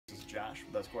Josh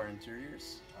with Esquire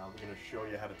Interiors. We're going to show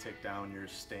you how to take down your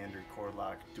standard cord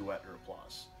lock Duette or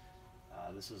Plus.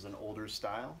 This is an older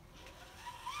style.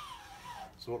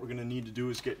 So what we're going to need to do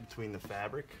is get between the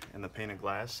fabric and the pane of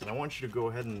glass, and I want you to go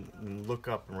ahead and look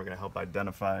up, and we're going to help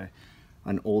identify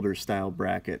an older style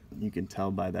bracket. You can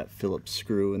tell by that Phillips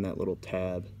screw and that little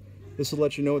tab. This will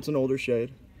let you know it's an older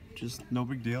shade. Just no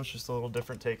big deal, it's just a little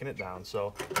different taking it down.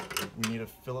 So we need a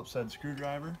Phillips head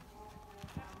screwdriver,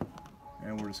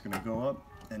 and we're just going to go up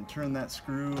and turn that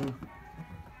screw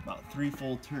about 3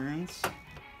 full turns.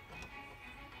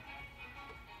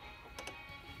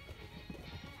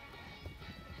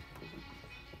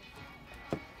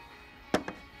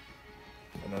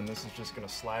 And then this is just going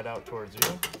to slide out towards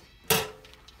you.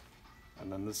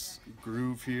 And then this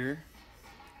groove here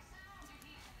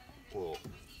will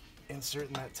insert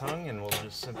in that tongue, and we'll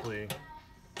just simply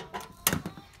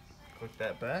click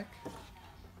that back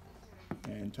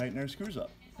and tighten our screws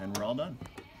up, and we're all done.